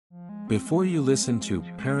Before you listen to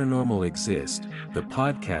Paranormal Exist, the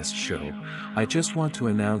podcast show, I just want to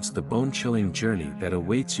announce the bone-chilling journey that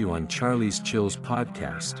awaits you on Charlie's Chills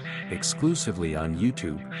podcast, exclusively on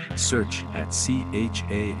YouTube. Search at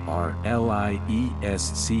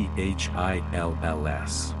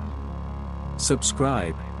CHARLIESCHILLS.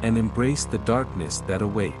 Subscribe, and embrace the darkness that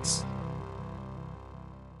awaits.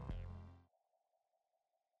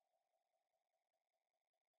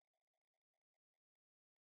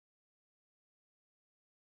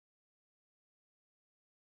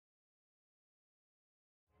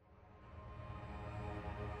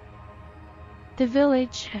 The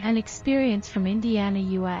Village, an experience from Indiana,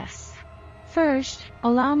 U.S. First,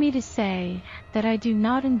 allow me to say that I do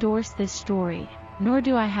not endorse this story, nor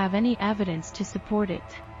do I have any evidence to support it.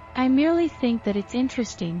 I merely think that it's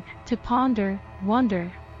interesting to ponder,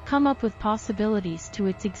 wonder, come up with possibilities to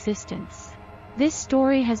its existence. This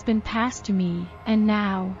story has been passed to me, and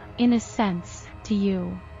now, in a sense, to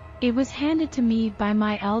you. It was handed to me by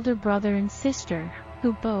my elder brother and sister,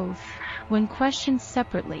 who both, when questioned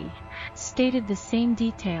separately, stated the same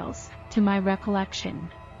details, to my recollection.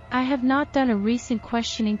 I have not done a recent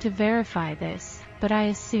questioning to verify this, but I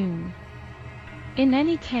assume. In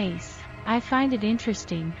any case, I find it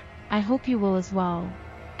interesting. I hope you will as well.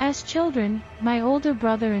 As children, my older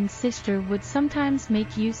brother and sister would sometimes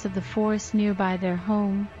make use of the forest nearby their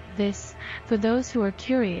home. This, for those who are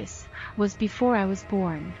curious, was before I was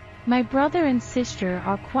born. My brother and sister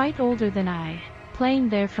are quite older than I, playing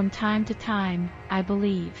there from time to time, I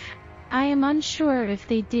believe. I am unsure if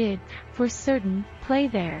they did, for certain, play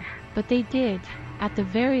there, but they did, at the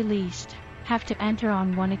very least, have to enter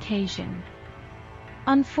on one occasion.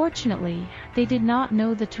 Unfortunately, they did not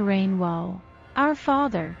know the terrain well. Our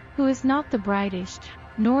father, who is not the brightest,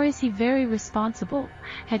 nor is he very responsible,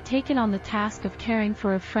 had taken on the task of caring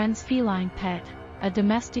for a friend's feline pet, a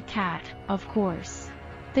domestic cat, of course.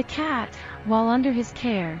 The cat, while under his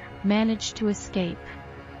care, managed to escape.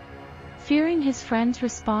 Fearing his friend's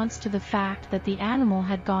response to the fact that the animal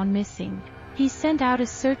had gone missing, he sent out a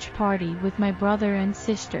search party with my brother and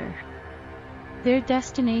sister. Their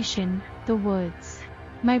destination, the woods.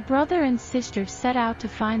 My brother and sister set out to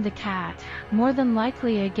find the cat, more than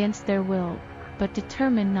likely against their will, but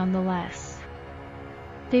determined nonetheless.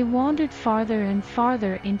 They wandered farther and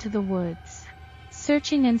farther into the woods.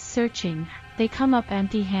 Searching and searching, they come up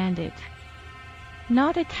empty-handed.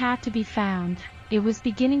 Not a cat to be found. It was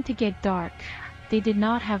beginning to get dark. They did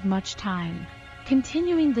not have much time.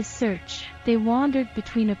 Continuing the search, they wandered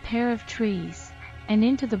between a pair of trees, and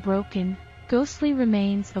into the broken, ghostly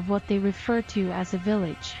remains of what they referred to as a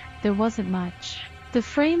village. There wasn't much. The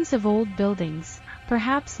frames of old buildings,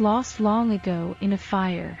 perhaps lost long ago in a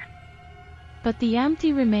fire. But the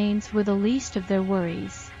empty remains were the least of their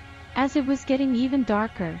worries. As it was getting even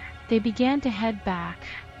darker, they began to head back,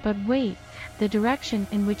 but wait, the direction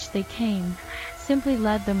in which they came simply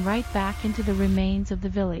led them right back into the remains of the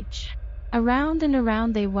village. Around and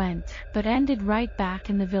around they went, but ended right back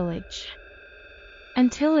in the village.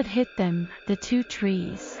 Until it hit them, the two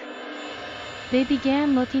trees. They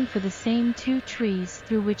began looking for the same two trees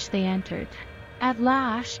through which they entered. At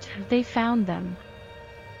last, they found them.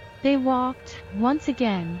 They walked, once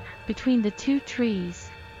again, between the two trees,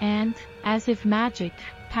 and, as if magic,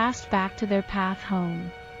 passed back to their path home.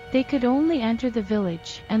 They could only enter the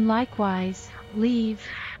village, and likewise, leave,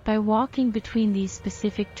 by walking between these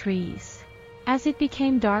specific trees. As it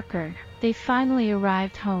became darker, they finally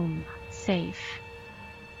arrived home, safe.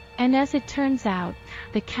 And as it turns out,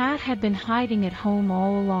 the cat had been hiding at home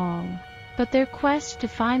all along. But their quest to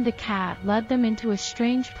find the cat led them into a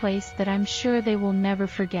strange place that I'm sure they will never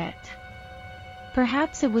forget.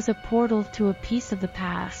 Perhaps it was a portal to a piece of the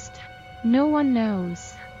past. No one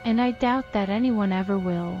knows, and I doubt that anyone ever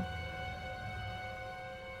will.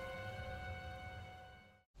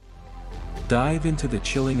 Dive into the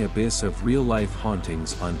chilling abyss of real-life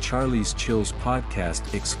hauntings on Charlie's Chills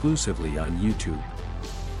podcast exclusively on YouTube.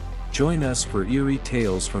 Join us for eerie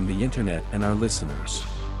tales from the internet and our listeners.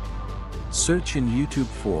 Search in YouTube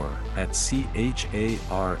for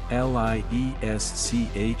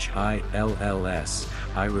 @CHARLIESCHILLS.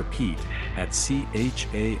 I repeat,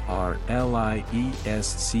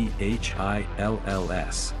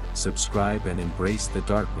 @CHARLIESCHILLS. Subscribe and embrace the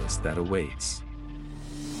darkness that awaits.